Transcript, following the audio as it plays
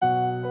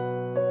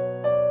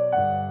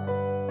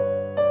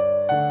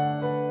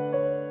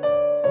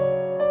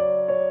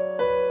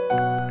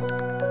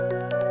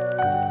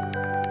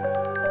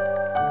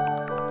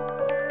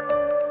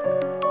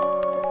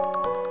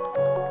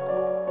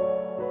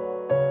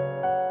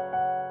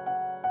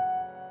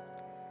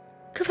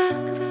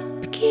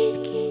kvapky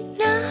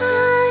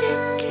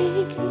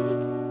náreky,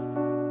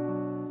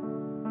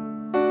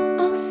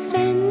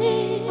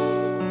 ozveny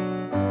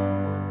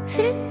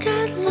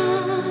zrkadlá,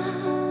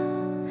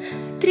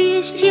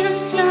 trieštia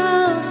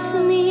sa o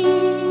sny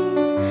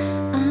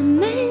a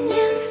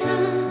menia sa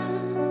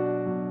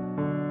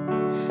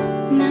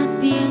na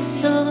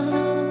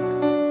piesok,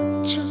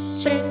 čo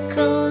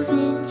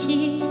preklzne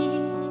ti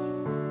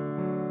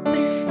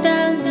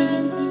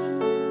prstami.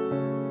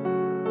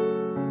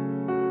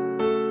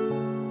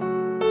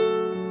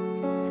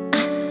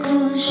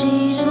 Ako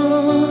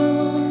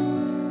život,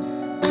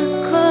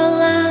 ako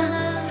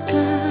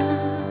láska,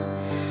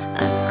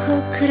 ako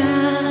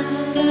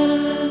krása,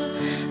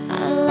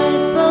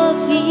 alebo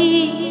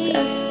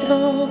víťazstvo.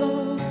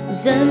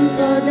 Zem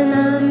pod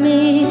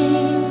nami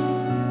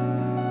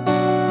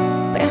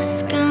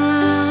praská,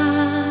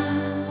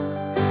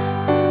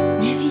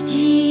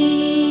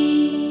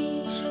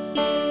 nevidíš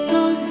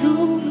to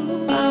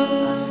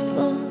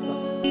zúfalstvo.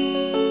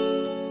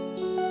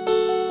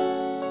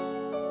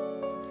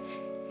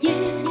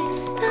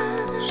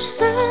 Nesnaž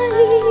sa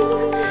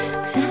ich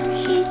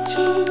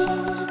zachytiť,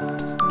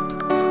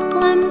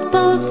 len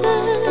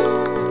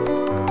povedz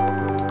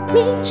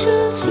mi, čo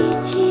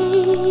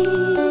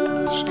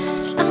vidíš,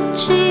 a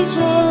či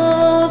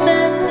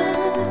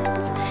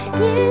vôbec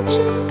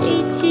niečo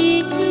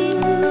vidíš.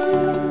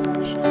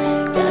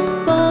 Tak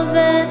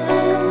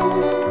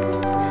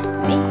povedz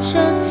mi,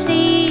 čo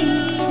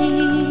cítiš.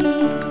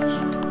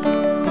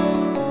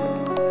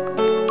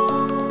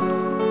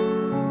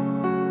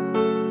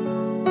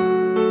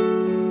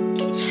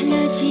 Keď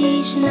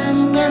hľadíš na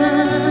mňa,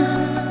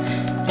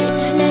 keď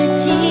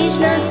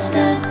hľadíš na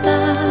seba,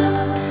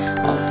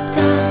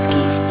 otázky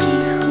v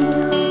tichu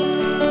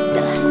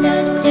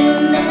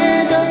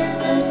zahľadené do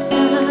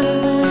seba.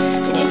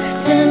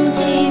 Nechcem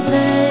ti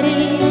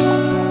veriť,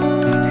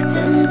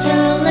 chcem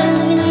ťa len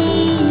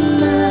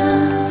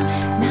vnímať,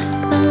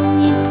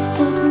 naplniť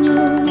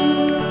studňu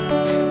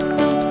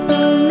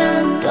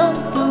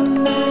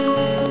doplna,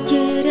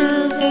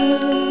 deravú.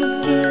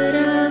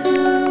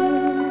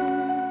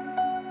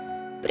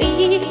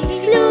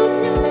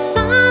 Prísľub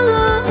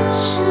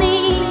falošný,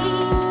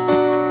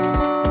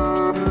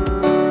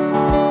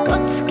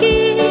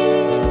 kocky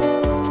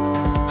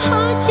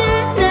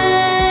hodené,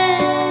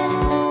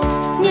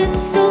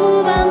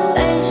 necúvam,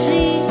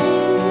 beží.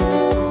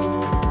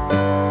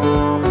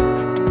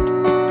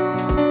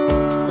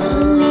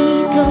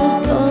 Bolí to,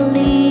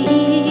 bolí,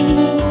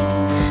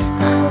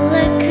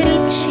 ale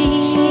kričí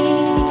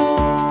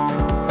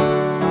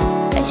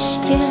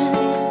ešte.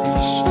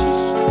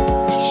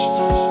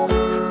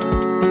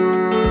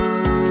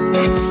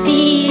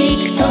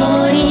 Kacíri,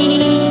 ktorí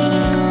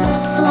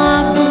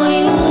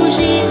oslavujú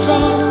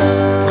život a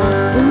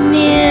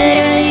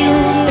umierajú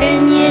pre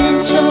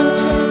niečo,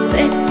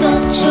 pre to,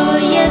 čo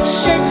je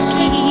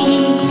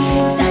všetkým.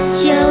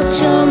 Zatiaľ,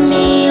 čo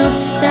my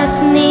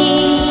ostatní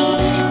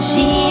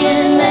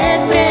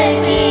žijeme pre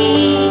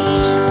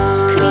kýž,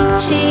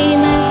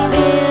 kričíme v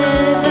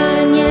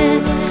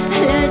prievane,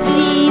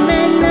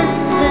 hľadíme na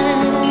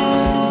svet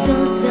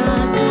so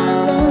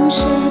zápalom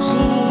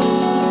šedým.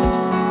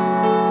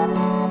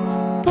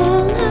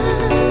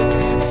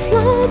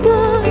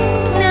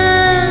 Slobodná,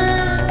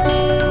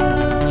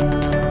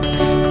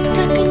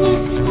 tak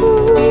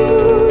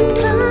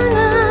nespútaná,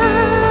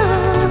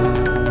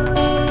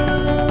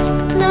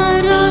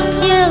 na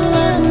rozdiel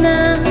od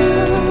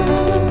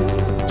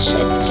nás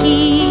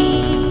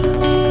všetkých,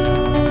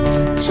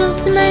 čo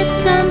sme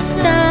tam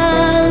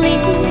stáli,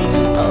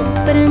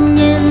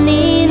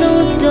 obrnení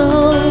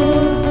nudou.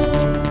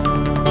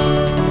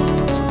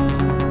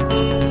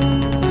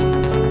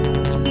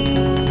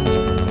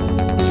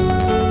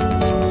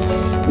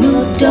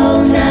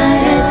 Nudou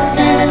na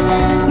recept,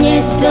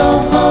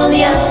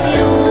 nedovoliac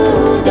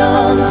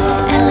prúdom,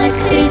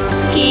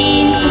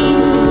 elektrickým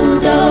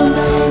údom,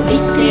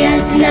 vytria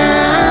z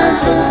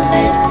nás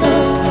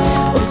upetosť,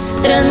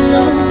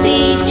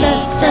 ustrnutý v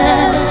čase,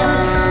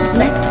 v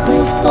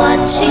zmetku, v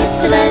plači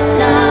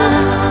sveta,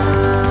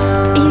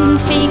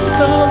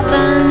 infikovaný.